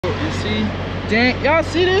see. Dang, y'all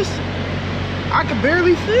see this? I can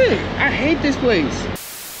barely fit. I hate this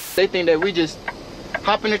place. They think that we just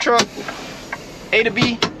hop in the truck, A to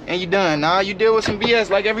B, and you done. Nah, you deal with some BS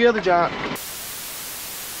like every other job.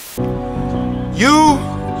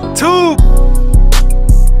 YouTube.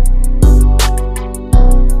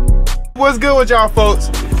 What's good with y'all folks?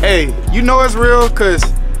 Hey, you know it's real cause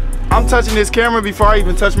I'm touching this camera before I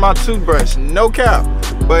even touch my toothbrush. No cap.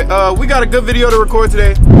 But we got a good video to record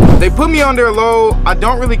today. They put me on their load. I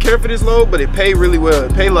don't really care for this load, but it paid really well.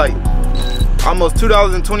 It paid like almost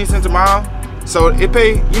 $2.20 a mile. So it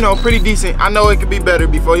paid, you know, pretty decent. I know it could be better.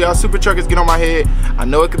 Before y'all super truckers get on my head, I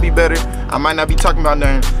know it could be better. I might not be talking about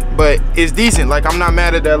nothing, but it's decent. Like, I'm not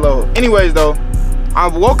mad at that load. Anyways though, I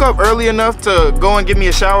woke up early enough to go and get me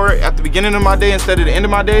a shower at the beginning of my day instead of the end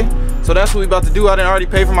of my day. So that's what we about to do. I didn't already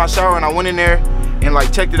pay for my shower, and I went in there and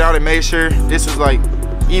like checked it out and made sure this was like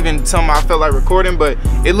even something I felt like recording, but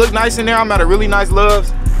it looked nice in there. I'm at a really nice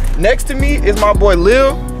Love's. Next to me is my boy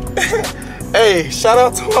Lil. Hey, shout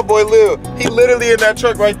out to my boy Lil. He literally in that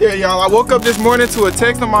truck right there, y'all. I woke up this morning to a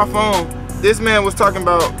text on my phone. This man was talking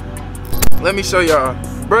about, let me show y'all.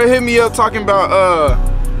 Bro hit me up talking about,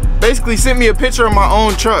 basically sent me a picture of my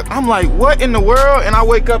own truck. I'm like, what in the world? And I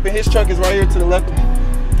wake up and his truck is right here to the left of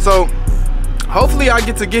me. So hopefully I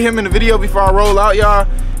get to get him in the video before I roll out, y'all.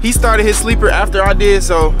 He started his sleeper after I did,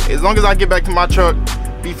 so as long as I get back to my truck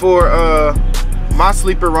before my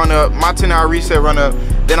sleeper run up, my 10-hour reset run up,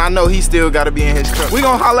 then I know he still gotta be in his truck. We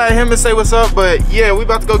gonna holler at him and say what's up, but yeah, we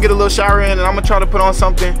about to go get a little shower in, and I'm gonna try to put on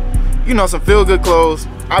something, you know, some feel-good clothes.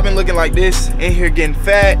 I've been looking like this, in here getting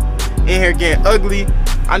fat, in here getting ugly.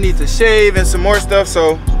 I need to shave and some more stuff,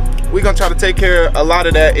 so we gonna try to take care of a lot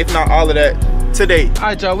of that, if not all of that, today. All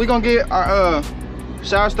right, y'all, we gonna get our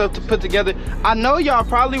shower stuff to put together. I know y'all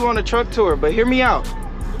probably want a truck tour, but hear me out.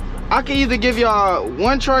 I can either give y'all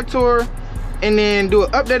one truck tour and then do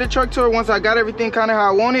an updated truck tour once I got everything kind of how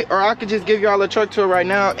I want it, or I could just give y'all a truck tour right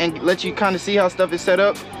now and let you kind of see how stuff is set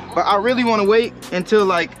up. But I really want to wait until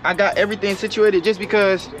like I got everything situated, just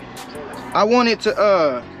because I want it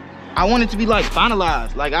to be like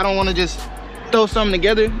finalized. Like, I don't want to just throw something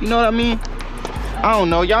together, you know what I mean? I don't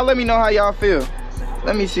know, y'all let me know how y'all feel.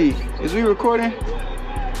 Let me see, is we recording?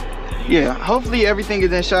 Yeah, hopefully everything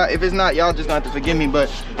is in shot. If it's not, y'all just gonna have to forgive me.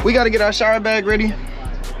 But we gotta get our shower bag ready.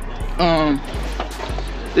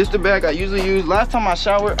 This is the bag I usually use. Last time I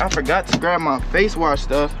showered, I forgot to grab my face wash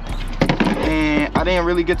stuff, and I didn't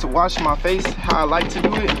really get to wash my face how I like to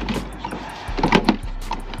do it.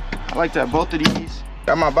 I like to have both of these.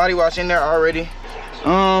 Got my body wash in there already.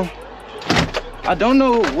 I don't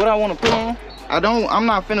know what I want to put on. I'm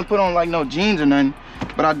not finna put on like no jeans or nothing,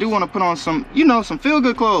 but I do want to put on some, you know, some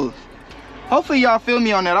feel-good clothes. Hopefully y'all feel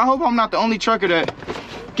me on that. I hope I'm not the only trucker that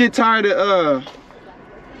get tired of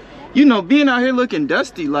you know, being out here looking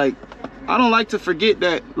dusty. Like, I don't like to forget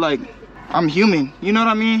that, like, I'm human, you know what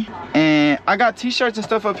I mean? And I got t-shirts and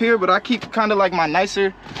stuff up here, but I keep kind of like my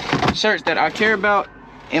nicer shirts that I care about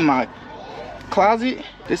in my closet.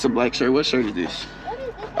 This is a black shirt. What shirt is this?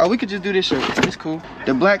 Oh, we could just do this shirt. It's cool.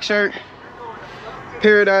 The black shirt,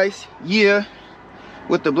 Paradise, yeah,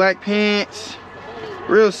 with the black pants.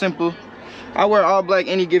 Real simple. I wear all black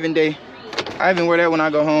any given day. I even wear that when I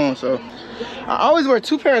go home. So I always wear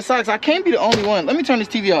 2 pairs of socks. I can't be the only one. Let me turn this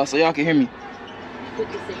TV off so y'all can hear me.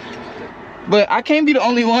 But I can't be the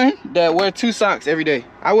only one that wear 2 socks every day.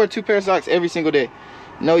 I wear 2 pairs of socks every single day.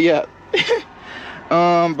 No, yeah.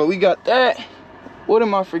 But we got that. What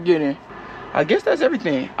am I forgetting? I guess that's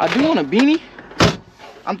everything. I do want a beanie.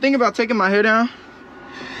 I'm thinking about taking my hair down,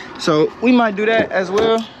 so we might do that as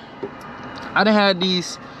well. I done had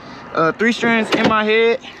these 3 strands in my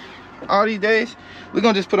head all these days. We're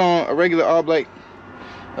gonna just put on a regular all black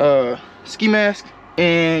ski mask,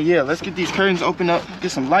 and yeah, let's get these curtains open up,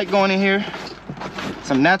 get some light going in here,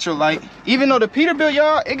 some natural light. Even though the Peterbilt,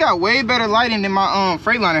 y'all, it got way better lighting than my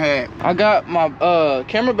Freightliner had. I got my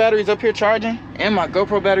camera batteries up here charging, and my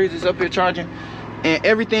GoPro batteries is up here charging, and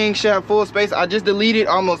everything should have full space. I just deleted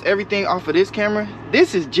almost everything off of this camera.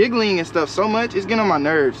 This is jiggling and stuff so much, it's getting on my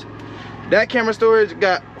nerves. That camera storage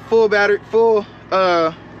got full battery, full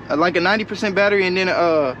like a 90% battery, and then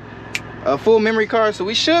a full memory card, so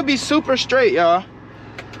we should be super straight, y'all.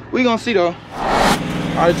 We gonna see though. All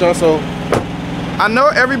right, y'all, so I know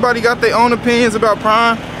everybody got their own opinions about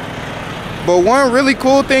Prime, but one really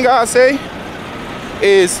cool thing I'll say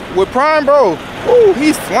is with Prime, bro, ooh,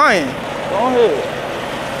 he's flying. Go ahead.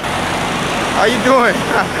 How you doing?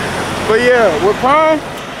 But yeah, with Prime,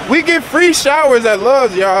 we get free showers at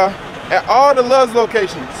Love's, y'all, at all the Love's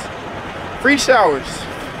locations. Free showers.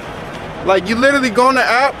 Like, you literally go on the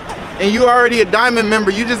app and you already a diamond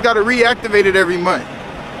member, you just gotta reactivate it every month.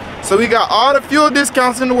 So we got all the fuel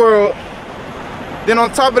discounts in the world. Then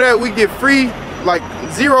on top of that, we get free, like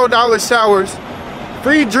 $0 showers,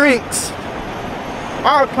 free drinks,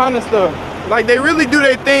 all kind of stuff. Like they really do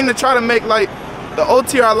their thing to try to make like the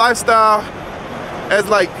OTR lifestyle as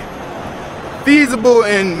like feasible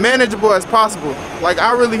and manageable as possible. Like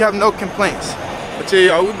I really have no complaints. But yeah,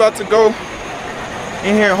 y'all, we about to go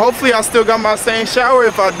in here. Hopefully I still got my same shower.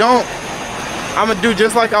 If I don't, I'm gonna do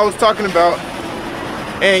just like I was talking about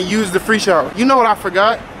and use the free shower. You know what I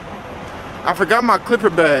forgot? I forgot my clipper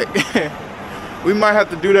bag. We might have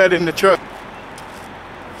to do that in the truck.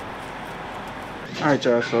 All right,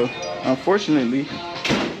 y'all, so unfortunately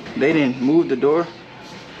they didn't move the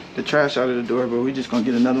trash out of the door, but we just gonna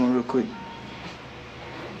get another one real quick.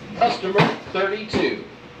 Customer 32.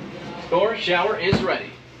 Your shower is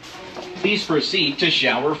ready. Please proceed to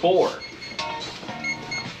shower 4.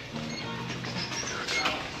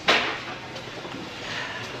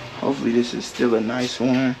 Hopefully this is still a nice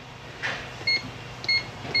one.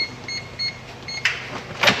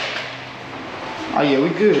 Oh yeah, we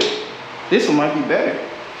good. This one might be better.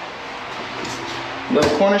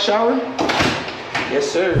 Little corner shower? Yes,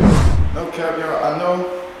 sir. No cap, y'all. I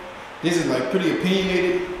know this is like pretty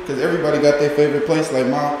opinionated because everybody got their favorite place. Like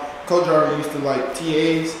my co-driver used to like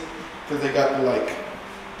TAs because they got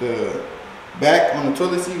the back on the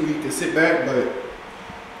toilet seat where you can sit back. But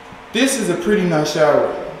this is a pretty nice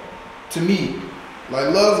shower to me.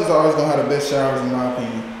 Like Love's is always gonna have the best showers in my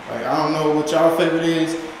opinion. Like I don't know what y'all favorite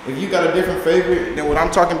is. If you got a different favorite than what I'm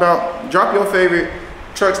talking about, drop your favorite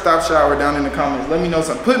truck stop shower down in the comments. Let me know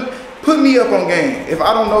something. Put me up on game. If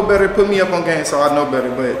I don't know better, put me up on game so I know better.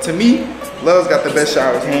 But to me, Love's got the best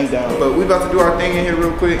showers, hands down. But we about to do our thing in here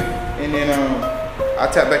real quick, and then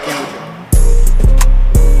I'll tap back in with you.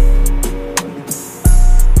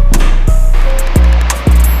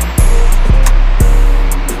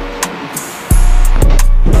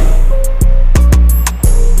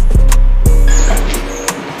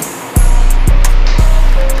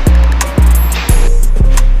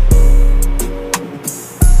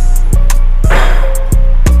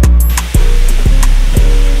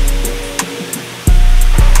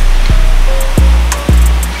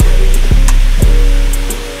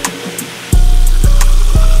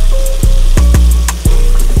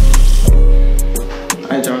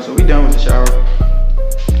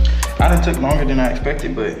 Took longer than I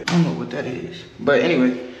expected, but I don't know what that is. But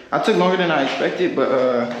anyway, I took longer than I expected, but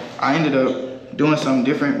I ended up doing something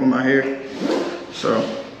different with my hair,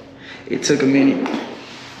 so it took a minute.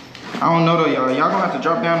 I don't know though, y'all. Y'all gonna have to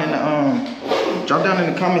drop down in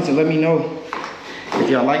the comments and let me know if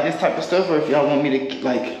y'all like this type of stuff, or if y'all want me to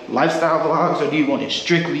like lifestyle vlogs, or do you want it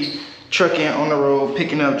strictly trucking on the road,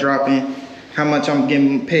 picking up, dropping, how much I'm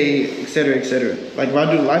getting paid, etc., etc. Like if I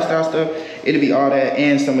do the lifestyle stuff, it'll be all that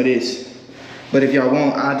and some of this. But if y'all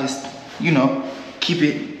want, I just, you know, keep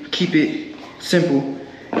it simple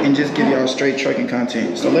and just give y'all straight trucking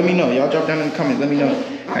content. So let me know. Y'all drop down in the comments. Let me know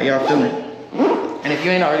how y'all feeling. And if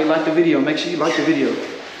you ain't already liked the video, make sure you like the video.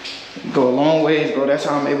 Go a long ways, bro. That's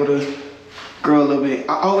how I'm able to grow a little bit.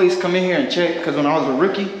 I always come in here and check, because when I was a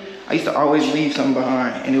rookie, I used to always leave something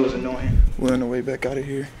behind, and it was annoying. We're on the way back out of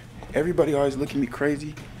here. Everybody always looking at me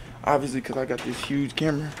crazy, obviously, because I got this huge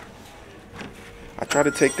camera. I try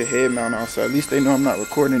to take the head mount off, so at least they know I'm not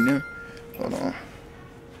recording them. Hold on.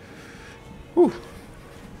 Whew.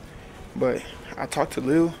 But I talked to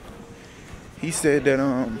Lil. He said that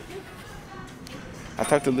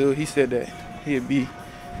he said that he'd be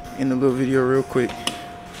in the little video real quick.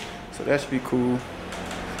 So that should be cool.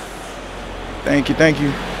 Thank you, thank you.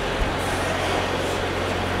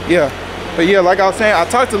 Yeah. But yeah, like I was saying, I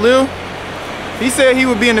talked to Lil. He said he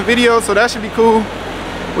would be in the video, so that should be cool.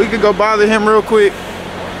 We could go bother him real quick.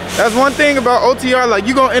 That's one thing about OTR, like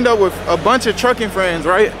you gonna end up with a bunch of trucking friends,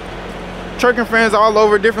 right? Trucking friends all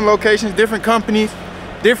over, different locations, different companies,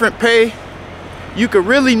 different pay. You could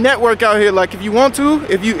really network out here. Like if you want to,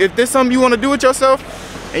 if there's something you want to do with yourself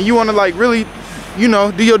and you want to like really, you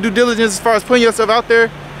know, do your due diligence as far as putting yourself out there,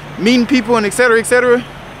 meeting people and etc., etc.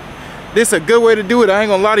 This is a good way to do it. I ain't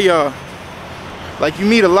gonna lie to y'all. Like you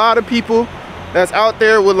meet a lot of people that's out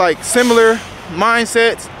there with like similar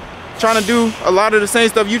mindsets, trying to do a lot of the same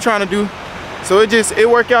stuff you trying to do. So it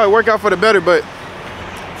worked out for the better. But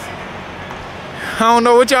I don't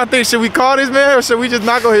know what y'all think. Should we call this man or should we just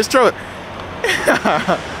knock on his truck?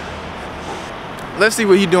 Let's see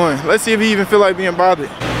what he doing. Let's see if he even feel like being bothered.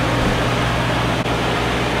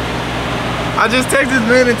 I just texted this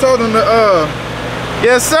man and told him to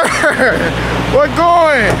yes sir. What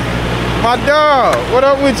going? My dog, what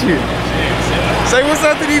up with you? Say what's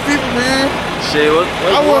up to these people, man. Shit, what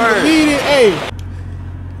I wouldn't believe it. Hey,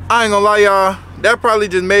 I ain't gonna lie, y'all. That probably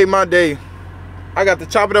just made my day. I got to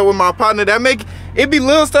chop it up with my partner. That make it be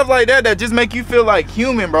little stuff like that that just make you feel like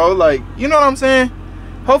human, bro. Like, you know what I'm saying?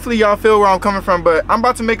 Hopefully y'all feel where I'm coming from. But I'm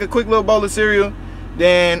about to make a quick little bowl of cereal.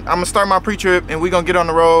 Then I'm gonna start my pre-trip and we're gonna get on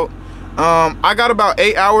the road. I got about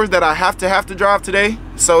 8 hours that I have to drive today,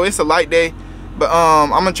 so it's a light day. But I'm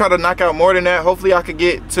gonna try to knock out more than that. Hopefully I could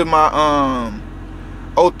get to my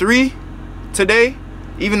 03 today.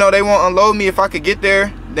 Even though they won't unload me, if I could get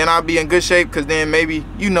there, then I'll be in good shape. Because then maybe,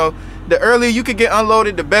 you know, the earlier you could get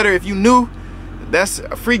unloaded, the better. If you knew, that's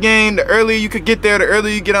a free game. The earlier you could get there, the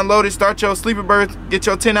earlier you get unloaded. Start your sleeper berth, get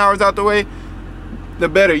your 10 hours out the way, the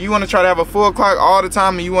better. You want to try to have a full clock all the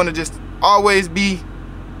time, and you want to just always be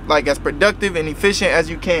like as productive and efficient as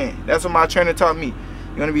you can. That's what my trainer taught me.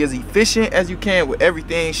 You want to be as efficient as you can with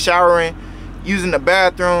everything, showering, using the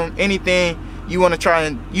bathroom, anything. You want to try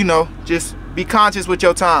and, you know, just be conscious with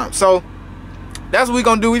your time. So that's what we're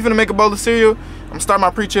gonna do. We're gonna make a bowl of cereal. I'm gonna start my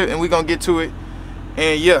pre-trip and we're gonna get to it.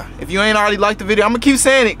 And yeah, if you ain't already liked the video, I'm gonna keep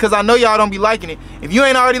saying it because I know y'all don't be liking it. If you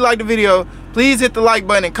ain't already liked the video, please hit the like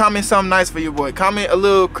button and comment something nice for your boy. Comment a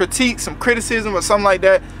little critique, some criticism or something like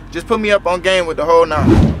that. Just put me up on game with the whole nine.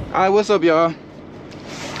 All right, what's up, y'all?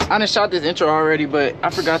 I done shot this intro already, but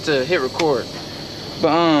I forgot to hit record.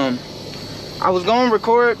 But I was gonna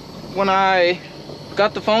record when I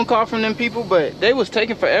got the phone call from them people, but they was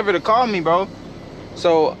taking forever to call me, bro.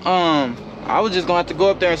 So I was just gonna have to go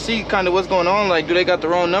up there and see kind of what's going on. Like, do they got the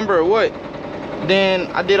wrong number or what? Then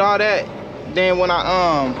I did all that. Then when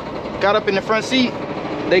I got up in the front seat,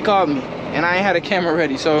 they called me and I ain't had a camera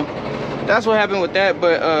ready. So that's what happened with that.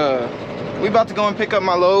 But we about to go and pick up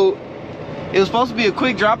my load. It was supposed to be a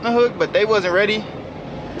quick drop and hook, but they wasn't ready.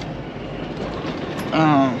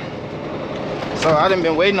 So I done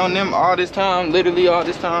been waiting on them all this time, literally all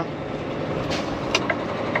this time.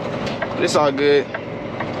 But it's all good.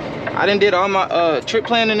 I done did all my trip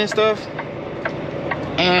planning and stuff.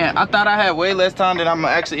 And I thought I had way less time than I'm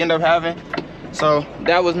gonna actually end up having. So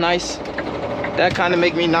that was nice. That kind of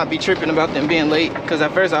make me not be tripping about them being late. Cause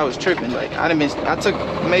at first I was tripping. Like I made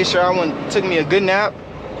sure I took me a good nap.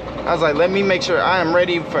 I was like, let me make sure I am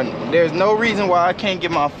ready for, there's no reason why I can't get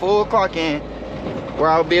my full clock in where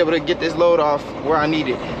I'll be able to get this load off where I need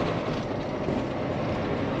it.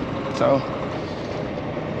 So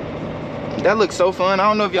that looks so fun. I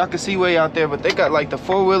don't know if y'all can see way out there, but they got like the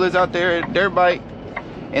four-wheelers out there, their bike,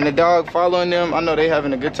 and the dog following them. I know they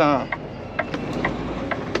having a good time.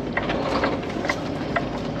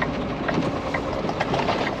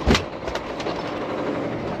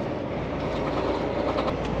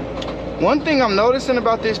 One thing I'm noticing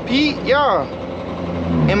about this Pete, y'all,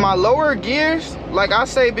 in my lower gears, like I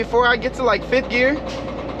say before I get to like 5th gear,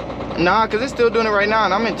 nah, cause it's still doing it right now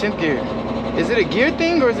and I'm in 10th gear. Is it a gear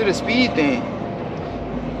thing or is it a speed thing?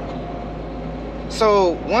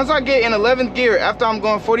 So once I get in 11th gear, after I'm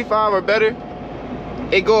going 45 or better,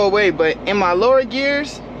 it go away. But in my lower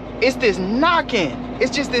gears, it's this knocking.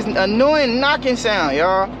 It's just this annoying knocking sound,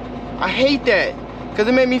 y'all. I hate that. Cause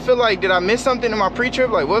it made me feel like, did I miss something in my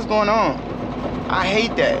pre-trip? Like, what's going on? I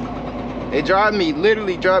hate that. It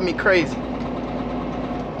literally drive me crazy.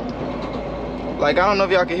 Like, I don't know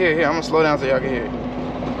if y'all can hear it. Here, I'm gonna slow down so y'all can hear it.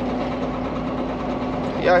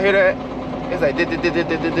 Y'all hear that? It's like,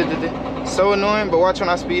 so annoying, but watch when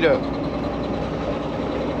I speed up.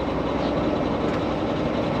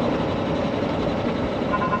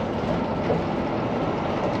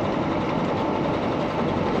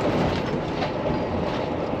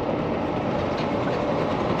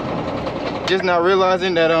 Just now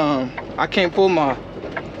realizing that I can't pull my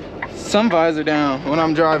sun visor down when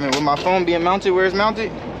I'm driving with my phone being mounted where it's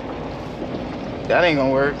mounted. That ain't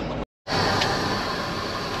gonna work.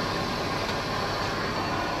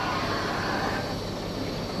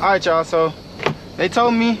 All right, y'all, so they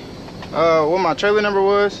told me what my trailer number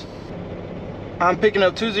was. I'm picking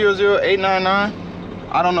up 200899.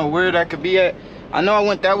 I don't know where that could be at. I know I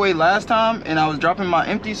went that way last time and I was dropping my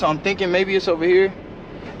empty, so I'm thinking maybe it's over here.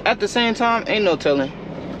 At the same time, ain't no telling.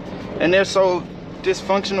 And they're so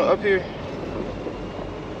dysfunctional up here.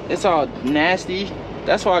 It's all nasty.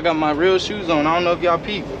 That's why I got my real shoes on. I don't know if y'all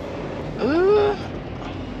peep.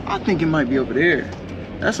 I think it might be over there.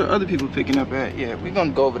 That's what other people picking up at. Yeah, we're gonna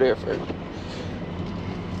go over there first.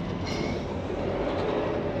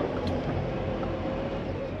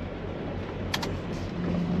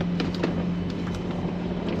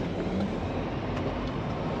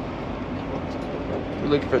 We're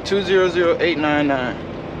looking for 200899.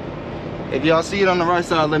 If y'all see it on the right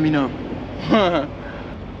side, let me know.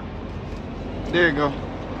 There you go.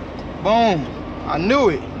 Boom. I knew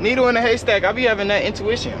it. Needle in a haystack. I be having that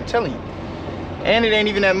intuition, I'm telling you. And it ain't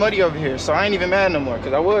even that muddy over here, so I ain't even mad no more,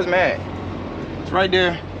 because I was mad. It's right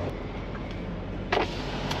there.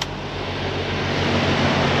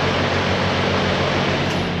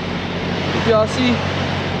 If y'all see,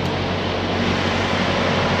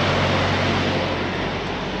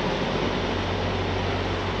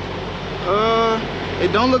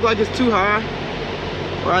 it don't look like it's too high,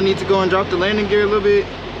 or I need to go and drop the landing gear a little bit,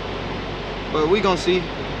 but we gonna see.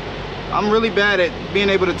 I'm really bad at being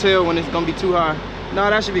able to tell when it's gonna be too high. No,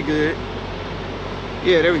 that should be good.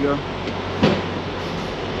 Yeah, there we go.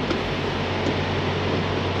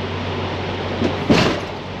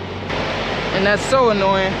 And that's so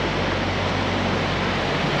annoying.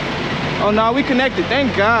 Oh no, we connected,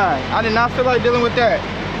 thank God. I did not feel like dealing with that.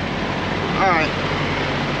 All right.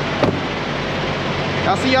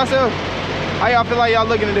 Y'all see yourself? How y'all feel like y'all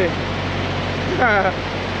looking today?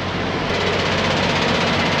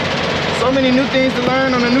 So many new things to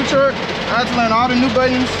learn on the new truck. I had to learn all the new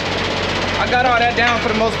buttons. I got all that down for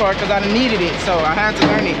the most part because I needed it, so I had to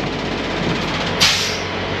learn it.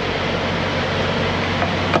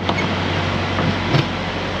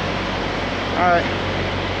 All right.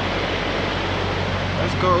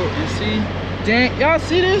 Let's go and see. Dang, y'all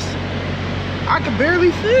see this? I can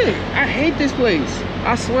barely fit. I hate this place.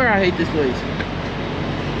 I swear I hate this place.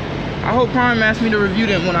 I hope Prime asked me to review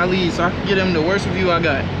them when I leave so I can get them the worst review I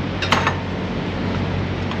got.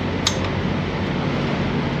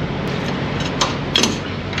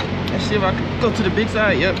 Let's see if I can go to the big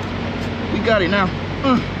side. Yep, we got it now.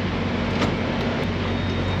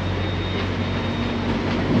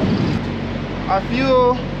 Our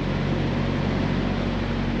fuel,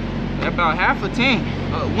 about half a tank.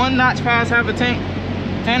 One notch past half a tank.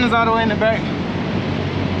 Tanner's all the way in the back.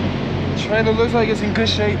 Trailer looks like it's in good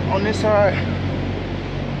shape on this side.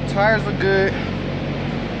 Tires look good.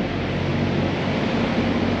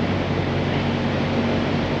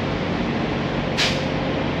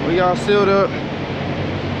 We all sealed up.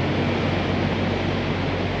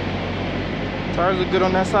 Tires look good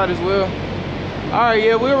on that side as well. All right,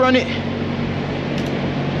 yeah, we'll run it.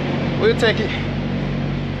 We'll take it.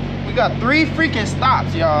 We got 3 freaking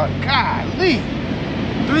stops, y'all. Golly.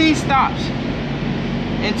 3 stops.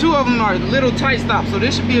 And 2 of them are little tight stops, so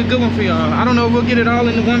this should be a good one for y'all. I don't know if we'll get it all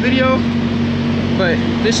into one video, but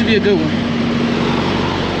this should be a good one.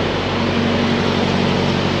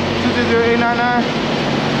 200-899.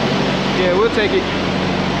 Yeah, we'll take it.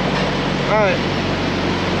 All right.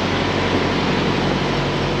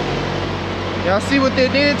 Y'all see what they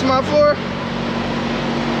did to my floor?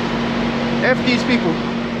 F these people.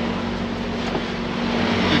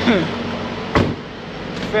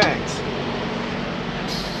 Facts.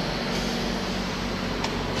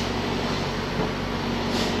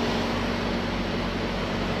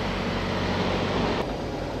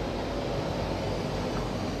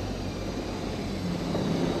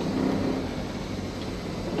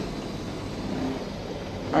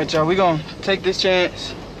 All right, y'all, we gonna take this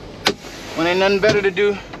chance when ain't nothing better to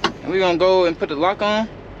do, and we gonna go and put the lock on.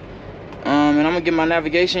 And I'm gonna get my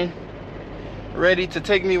navigation ready to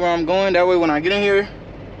take me where I'm going. That way when I get in here,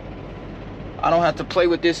 I don't have to play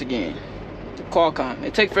with this again. The Qualcomm,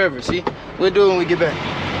 it takes forever, see? We'll do it when we get back.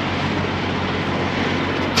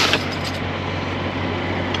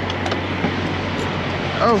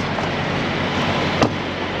 Oh.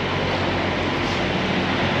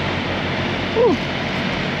 Whew.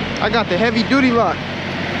 I got the heavy duty lock.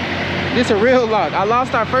 This a real lock. I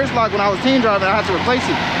lost our first lock when I was team driving. I had to replace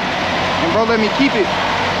it. And bro let me keep it.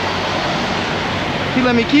 He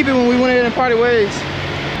let me keep it when we went in and parted ways.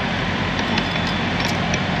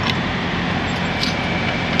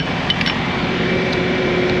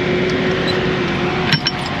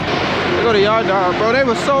 They go to Yard Dog, bro. They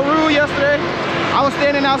was so rude yesterday. I was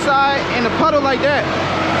standing outside in a puddle like that.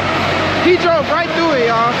 He drove right through it,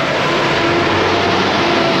 y'all.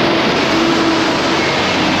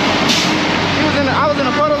 I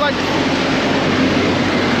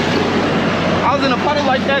was in a puddle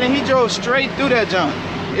like that, and he drove straight through that jump.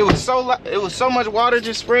 It was so much water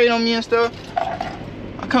just sprayed on me and stuff.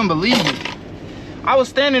 I couldn't believe it. I was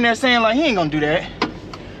standing there saying like, he ain't gonna do that.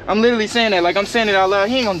 I'm literally saying that like I'm saying it out loud.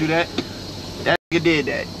 He ain't gonna do that. That nigga did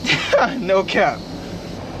that. No cap.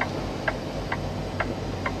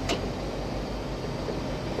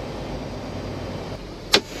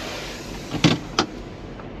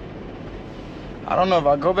 I don't know if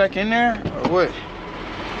I go back in there or what.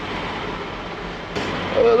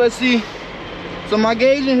 Let's see. So my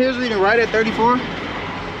gauge in here is reading right at 34.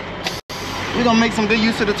 We're gonna make some good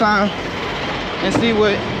use of the time and see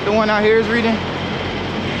what the one out here is reading.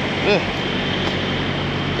 Yeah.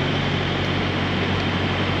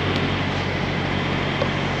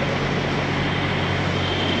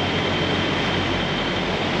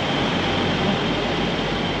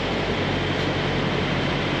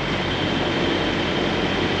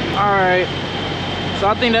 So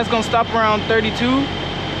I think that's gonna stop around 32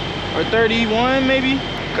 or 31 maybe.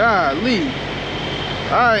 Golly.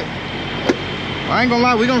 All right, I ain't gonna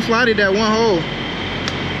lie, we gonna slide it that one hole.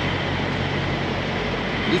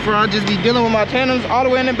 Before I just be dealing with my tandems all the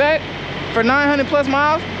way in the back for 900 plus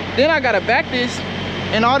miles. Then I gotta back this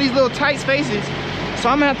in all these little tight spaces. So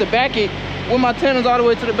I'm gonna have to back it with my tandems all the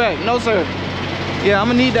way to the back. No sir. Yeah, I'm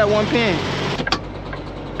gonna need that one pin.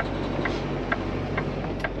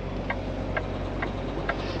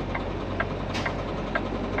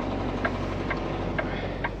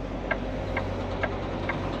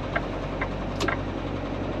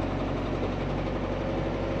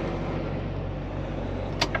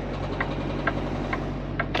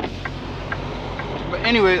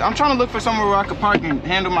 Anyways, I'm trying to look for somewhere where I could park and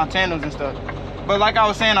handle my tandems and stuff. But like I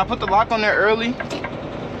was saying, I put the lock on there early.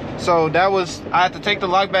 So that was, I had to take the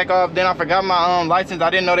lock back off. Then I forgot my license. I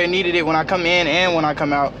didn't know they needed it when I come in and when I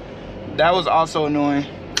come out. That was also annoying.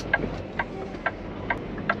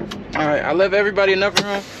 All right, I left everybody enough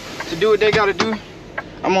room to do what they gotta do.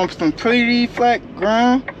 I'm on some pretty flat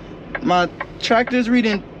ground. My tractor's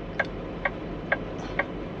reading.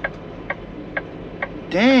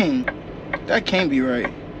 Dang. That can't be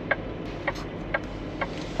right.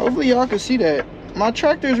 Hopefully y'all can see that. My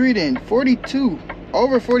tractor's reading 42,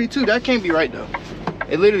 over 42. That can't be right though.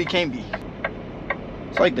 It literally can't be.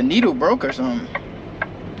 It's like the needle broke or something.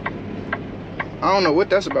 I don't know what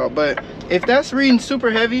that's about, but if that's reading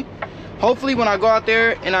super heavy, hopefully when I go out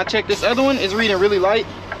there and I check this other one, it's reading really light.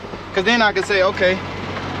 Cause then I can say, okay,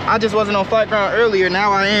 I just wasn't on flat ground earlier,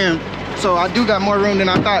 now I am. So I do got more room than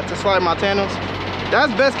I thought to slide my tandems.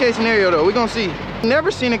 That's best case scenario though, we're gonna see.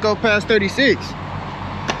 Never seen it go past 36.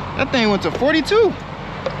 That thing went to 42.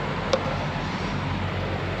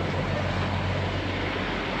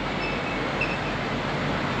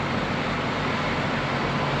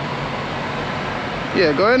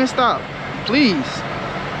 Yeah, go ahead and stop, please.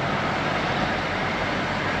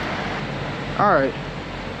 All right.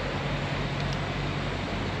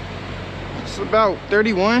 It's about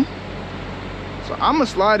 31. So I'm gonna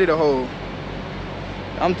slide it a hole.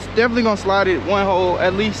 I'm definitely gonna slide it one hole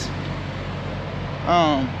at least.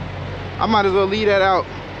 I might as well leave that out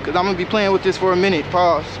because I'm gonna be playing with this for a minute.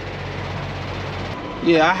 Pause.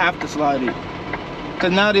 Yeah, I have to slide it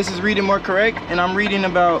because now this is reading more correct and I'm reading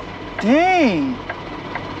about, dang.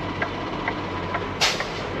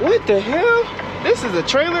 What the hell? This is a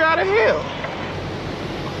trailer out of hell.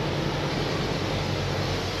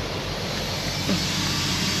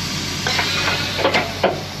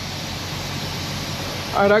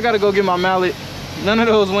 All right, I gotta go get my mallet. None of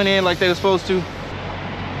those went in like they were supposed to.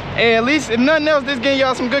 Hey, at least if nothing else, this getting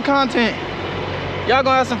y'all some good content. Y'all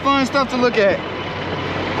gonna have some fun stuff to look at.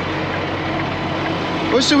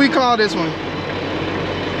 What should we call this one?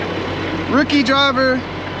 Rookie driver,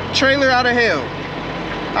 trailer out of hell.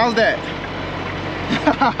 How's that?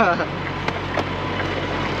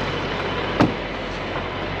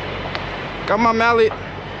 Got my mallet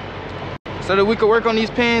so that we could work on these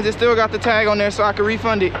pins. It still got the tag on there so I can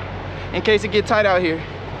refund it in case it get tight out here.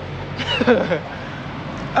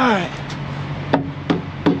 All right.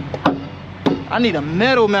 I need a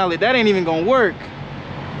metal mallet. That ain't even gonna work.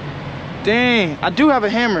 Dang, I do have a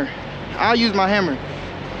hammer. I'll use my hammer.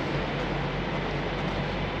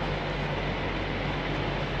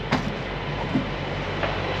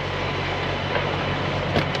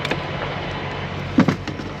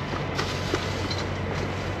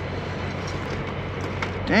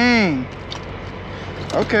 Dang.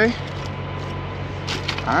 Okay.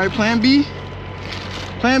 All right, plan B.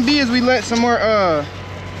 Plan B is we let some more,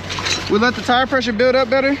 we let the tire pressure build up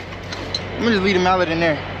better. I'm gonna just leave the mallet in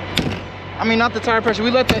there. I mean, not the tire pressure.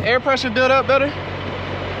 We let the air pressure build up better.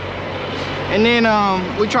 And then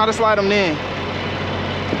we try to slide them in.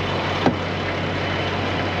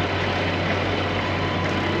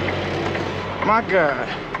 My God.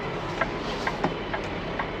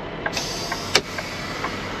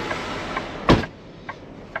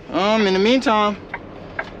 In the meantime,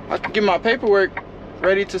 I can get my paperwork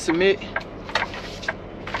ready to submit.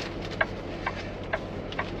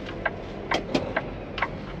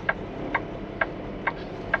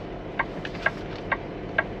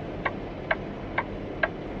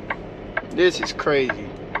 This is crazy.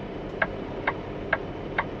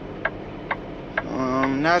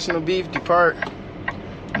 National Beef Depart.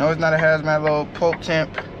 No, it's not a hazmat load. Pulp temp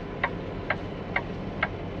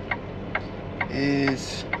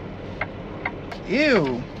is,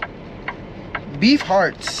 ew, beef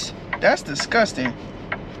hearts. That's disgusting.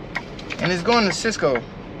 And it's going to Cisco.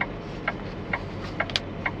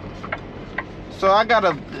 So I got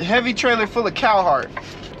a heavy trailer full of cow heart.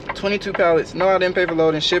 22 pallets. No, I didn't pay for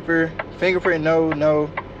loading. Shipper, fingerprint,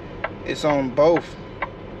 no. It's on both.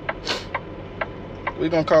 We're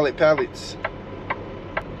gonna call it pallets.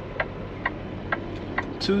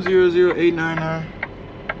 200899.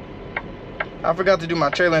 I forgot to do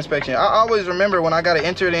my trailer inspection. I always remember when I gotta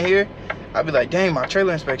enter it in here, I'd be like, dang, my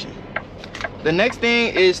trailer inspection. The next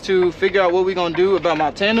thing is to figure out what we're gonna do about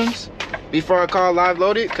my tandems before I call live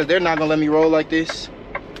loaded, because they're not gonna let me roll like this.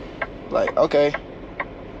 Like, okay,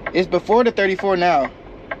 it's before the 34 now,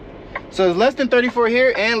 so it's less than 34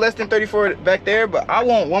 here and less than 34 back there, but I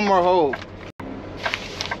want one more hole.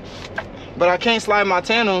 But I can't slide my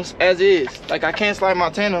tandems as is. Like, I can't slide my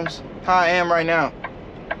tandems how I am right now.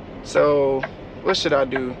 So what should I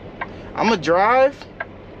do? I'm gonna drive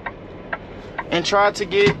and try to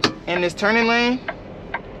get in this turning lane,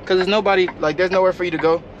 because there's nobody, like, there's nowhere for you to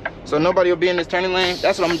go, so nobody will be in this turning lane.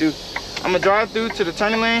 That's what I'm gonna do. I'm gonna drive through to the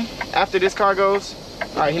turning lane after this car goes.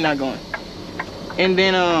 All right, he's not going. And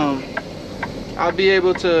then I'll be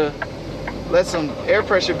able to let some air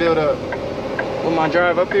pressure build up with my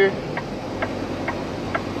drive up here.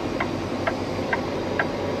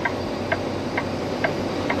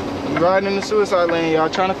 Riding in the suicide lane, y'all,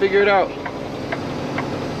 trying to figure it out.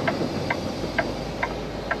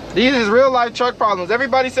 These is real life truck problems.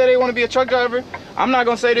 Everybody say they want to be a truck driver. I'm not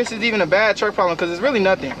gonna say this is even a bad truck problem, because it's really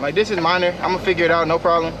nothing. Like, this is minor. I'm gonna figure it out, no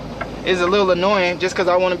problem. It's a little annoying just because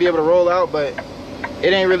I want to be able to roll out, but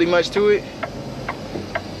it ain't really much to it.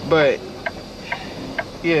 But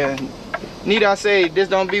yeah, need I say, this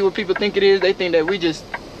don't be what people think it is. They think that we just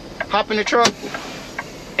hop in the truck,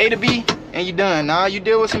 A to B, and you done. Nah, you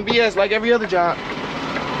deal with some BS like every other job.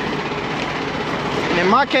 And in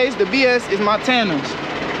my case, the BS is my tandems.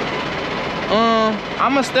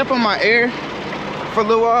 I'm gonna step on my air for a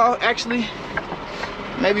little while, actually,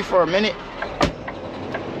 maybe for a minute,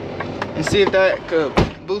 and see if that could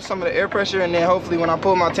boost some of the air pressure, and then hopefully when I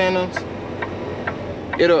pull my tandems,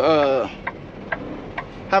 it'll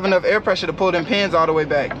have enough air pressure to pull them pins all the way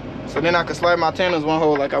back, so then I can slide my tandems one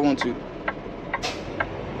hole like I want to.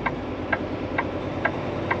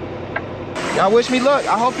 Y'all wish me luck.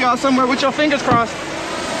 I hope y'all somewhere with your fingers crossed.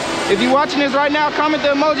 If you're watching this right now, comment the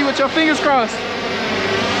emoji with your fingers crossed.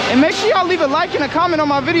 And make sure y'all leave a like and a comment on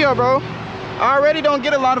my video, bro. I already don't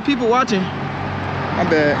get a lot of people watching. My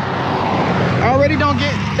bad. I already don't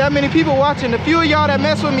get that many people watching. The few of y'all that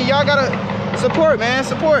mess with me, y'all gotta support, man.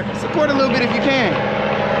 Support a little bit if you can.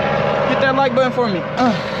 Hit that like button for me.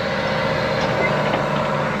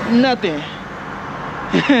 Nothing.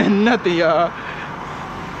 Nothing, y'all.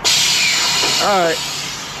 All right,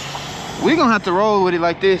 we're gonna have to roll with it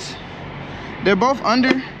like this. They're both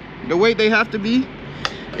under the weight they have to be.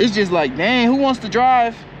 It's just like, dang, who wants to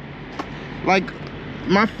drive? Like,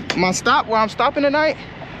 my stop where I'm stopping tonight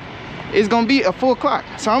is gonna be a full clock.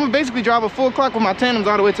 So I'm gonna basically drive a full clock with my tandems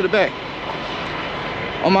all the way to the back.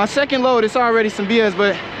 On my second load, it's already some BS,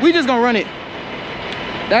 but we just gonna run it.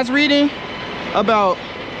 That's reading about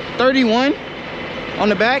 31 on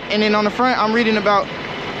the back, and then on the front, I'm reading about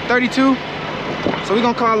 32. So we're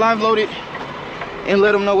gonna call live loaded and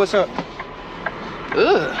let them know what's up.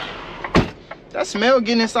 Ugh, that smell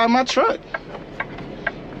getting inside my truck.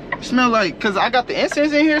 It smell like, cause I got the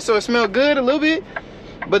incense in here, so it smelled good a little bit,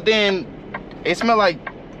 but then it smelled like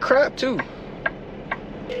crap too.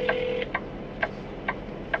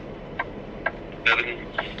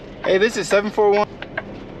 Hey, this is 741.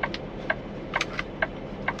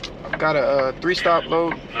 I've got a 3-stop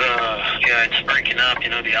load. Yeah, it's breaking up, you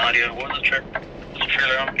know, the audio. What was the truck? What's the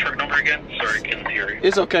trailer truck number again? Sorry, I couldn't hear you.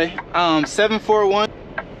 It's okay. 741.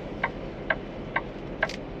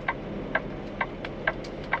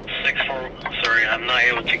 64. Sorry, I'm not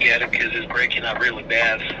able to get it because it's breaking up really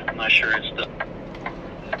bad. I'm not sure it's the.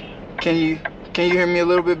 Can you hear me a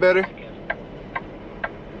little bit better?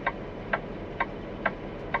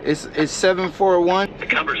 It's 741. The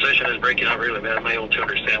conversation is breaking up really bad. I'm not able to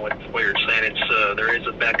understand what you're saying. It's there is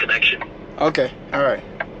a bad connection. Okay, all right.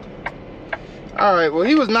 Well,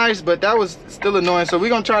 he was nice, but that was still annoying. So we're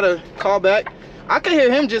gonna try to call back. I can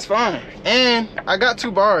hear him just fine, and I got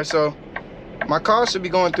 2 bars, so my call should be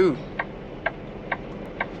going through.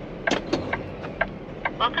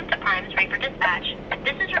 Welcome to Primes Reaper Dispatch. If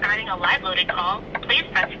this is regarding a live loaded call, please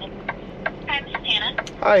press 1. Hi, this is Hannah.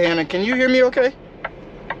 Hi, Hannah. Can you hear me okay?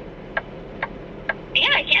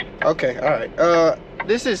 Yeah, I can. Okay, all right.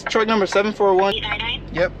 This is truck number 741.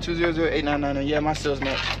 899? Yep, 2008999. Yeah, my sales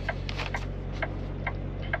match.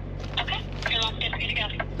 Okay, you're all set for you to go.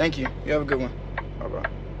 Thank you. You have a good one. Bye-bye.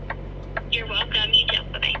 You're welcome. You too.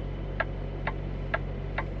 Bye-bye.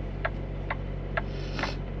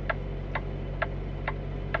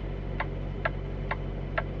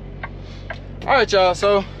 right, y'all,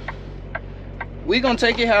 so we gonna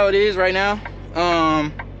take it how it is right now.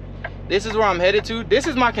 This is where I'm headed to. This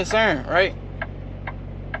is my concern, right?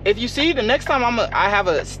 If you see, the next time I have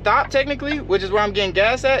a stop technically, which is where I'm getting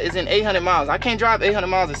gas at, is in 800 miles. I can't drive 800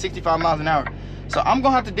 miles at 65 miles an hour. So I'm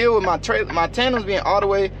gonna have to deal with my tandems being all the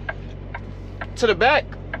way to the back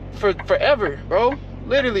for forever, bro.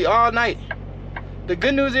 Literally all night. The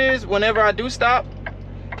good news is, whenever I do stop,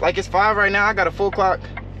 like it's 5 right now, I got a full clock.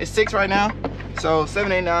 It's 6 right now. So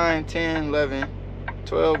 7, 8, 9, 10, 11,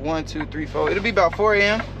 12, 1, 2, 3, 4. It'll be about 4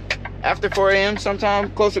 a.m. After 4 a.m. sometime,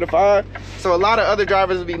 closer to 5. So a lot of other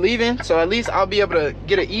drivers will be leaving. So at least I'll be able to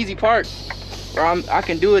get an easy park where I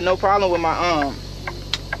can do it no problem with my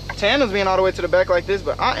tandems being all the way to the back like this.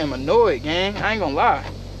 But I am annoyed, gang. I ain't gonna lie.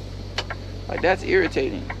 Like, that's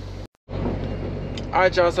irritating. All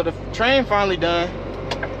right, y'all, so the train finally done.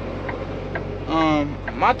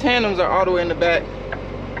 My tandems are all the way in the back.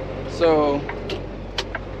 So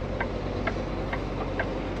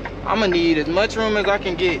I'm gonna need as much room as I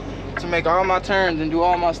can get to make all my turns and do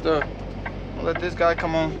all my stuff. I'll let this guy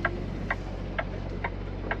come on.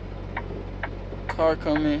 Car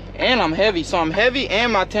coming. And I'm heavy, so I'm heavy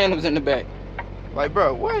and my tandem's in the back. Like,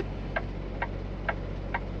 bro, what?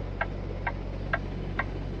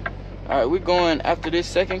 All right, we're going after this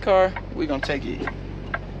second car. We're gonna take it.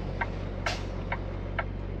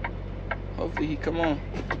 Hopefully he come on.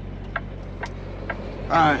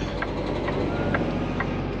 All right.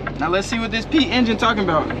 Now let's see what this P engine talking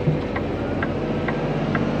about.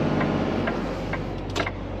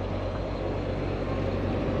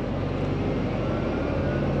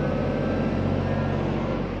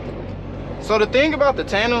 So the thing about the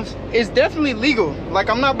tandems, it's definitely legal. Like,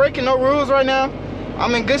 I'm not breaking no rules right now.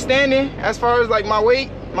 I'm in good standing as far as like my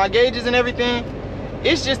weight, my gauges and everything.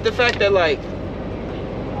 It's just the fact that, like,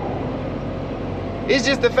 it's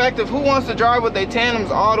just the fact of who wants to drive with their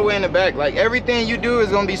tandems all the way in the back. Like, everything you do is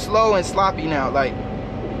gonna be slow and sloppy now. Like,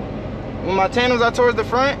 when my tandems are towards the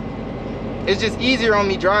front, it's just easier on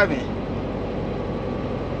me driving.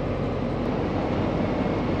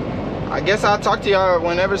 I guess I'll talk to y'all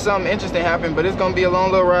whenever something interesting happens, but it's gonna be a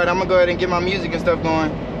long little ride. I'm gonna go ahead and get my music and stuff going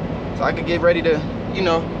so I can get ready to, you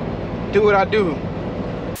know, do what I do.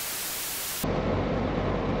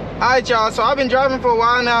 Alright, y'all, so I've been driving for a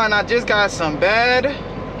while now and I just got some bad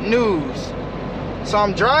news. So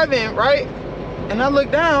I'm driving, right? And I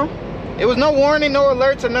look down. It was no warning, no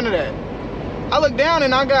alerts, or none of that. I look down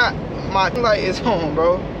and I got my light is on,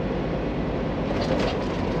 bro.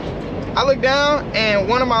 I look down and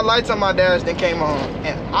one of my lights on my dash then came on.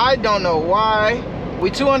 And I don't know why.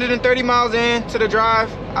 We 230 miles into the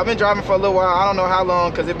drive. I've been driving for a little while. I don't know how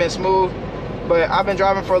long because it's been smooth. But I've been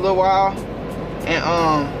driving for a little while. And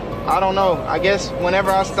I don't know. I guess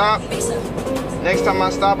whenever I stop, next time I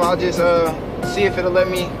stop, I'll just see if it'll let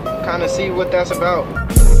me kind of see what that's about.